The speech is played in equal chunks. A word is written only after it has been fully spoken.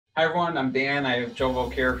Hi everyone, I'm Dan. I have Joe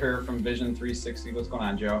Volcare here from Vision 360. What's going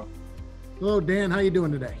on, Joe? Hello, Dan. How you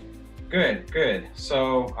doing today? Good, good.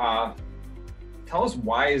 So tell us,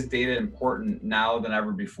 why is data important now than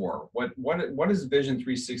ever before? What does Vision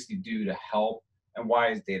 360 do to help, and why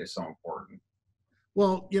is data so important?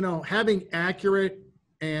 Well, having accurate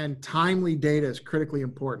and timely data is critically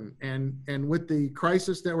important. And with the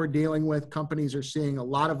crisis that we're dealing with, companies are seeing a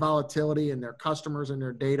lot of volatility in their customers and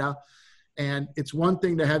their data. And it's one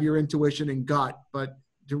thing to have your intuition and gut, but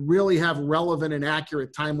to really have relevant and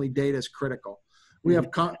accurate, timely data is critical. We have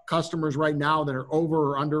customers right now that are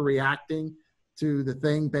over or underreacting to the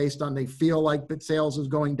thing based on they feel like bit sales is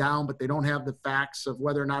going down, but they don't have the facts of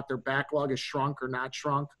whether or not their backlog is shrunk or not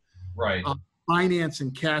shrunk. Right. Finance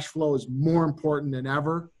and cash flow is more important than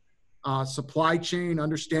ever. Supply chain,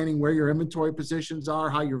 understanding where your inventory positions are,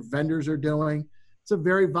 how your vendors are doing. It's a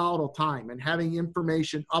very volatile time, and having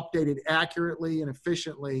information updated accurately and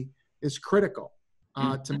efficiently is critical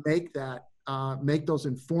to make those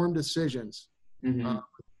informed decisions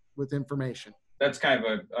with information. That's kind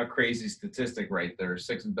of a crazy statistic right there.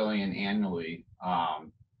 6 billion annually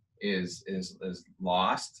is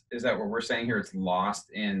lost. Is that what we're saying here? It's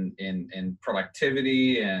lost in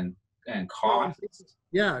productivity and cost.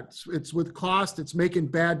 Yeah, it's with cost. It's making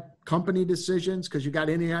bad company decisions because you got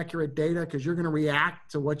inaccurate data, because you're going to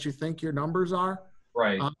react to what you think your numbers are.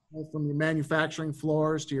 Right. From your manufacturing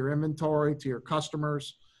floors to your inventory to your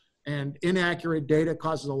customers. And inaccurate data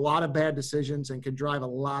causes a lot of bad decisions and can drive a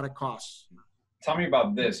lot of costs. Tell me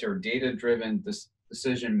about this, your data-driven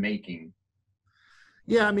decision making.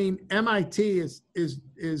 Yeah, I mean, MIT is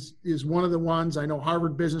one of the ones. I know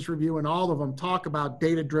Harvard Business Review and all of them talk about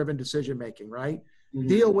data-driven decision making, right?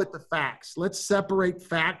 Deal with the facts. Let's separate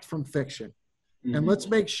fact from fiction. And let's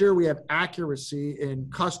make sure we have accuracy in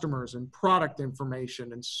customers and product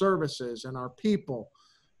information and services and our people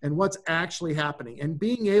and what's actually happening. And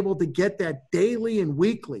being able to get that daily and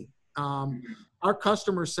weekly. Our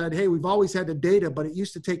customers said, hey, we've always had the data, but it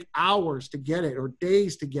used to take hours to get it or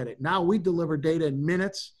days to get it. Now we deliver data in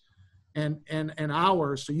minutes and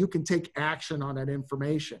hours, so you can take action on that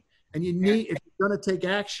information. And if you're going to take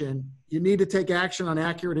action, you need to take action on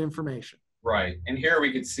accurate information. Right. And here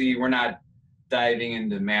we could see we're not diving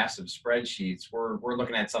into massive spreadsheets. We're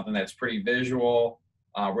looking at something that's pretty visual.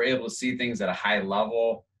 We're able to see things at a high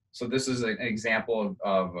level. So this is an example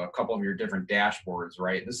of a couple of your different dashboards,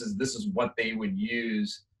 right? This is what they would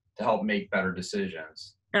use to help make better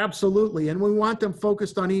decisions. Absolutely. And we want them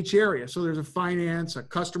focused on each area. So there's a finance, a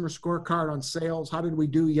customer scorecard on sales. How did we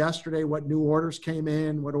do yesterday? What new orders came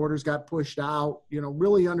in? What orders got pushed out?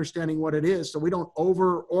 Really understanding what it is so we don't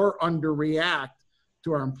over or underreact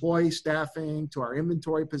to our employee staffing, to our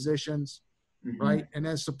inventory positions, right? And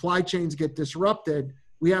as supply chains get disrupted,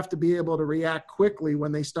 we have to be able to react quickly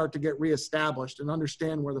when they start to get reestablished and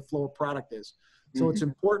understand where the flow of product is. So it's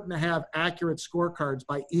important to have accurate scorecards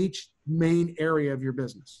by each main area of your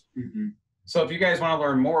business. So if you guys want to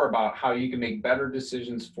learn more about how you can make better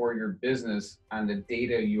decisions for your business on the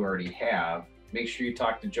data you already have, make sure you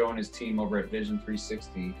talk to Joe and his team over at Vision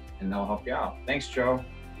 360, and they'll help you out. Thanks, Joe.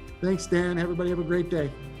 Thanks, Dan. Everybody have a great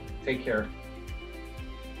day. Take care.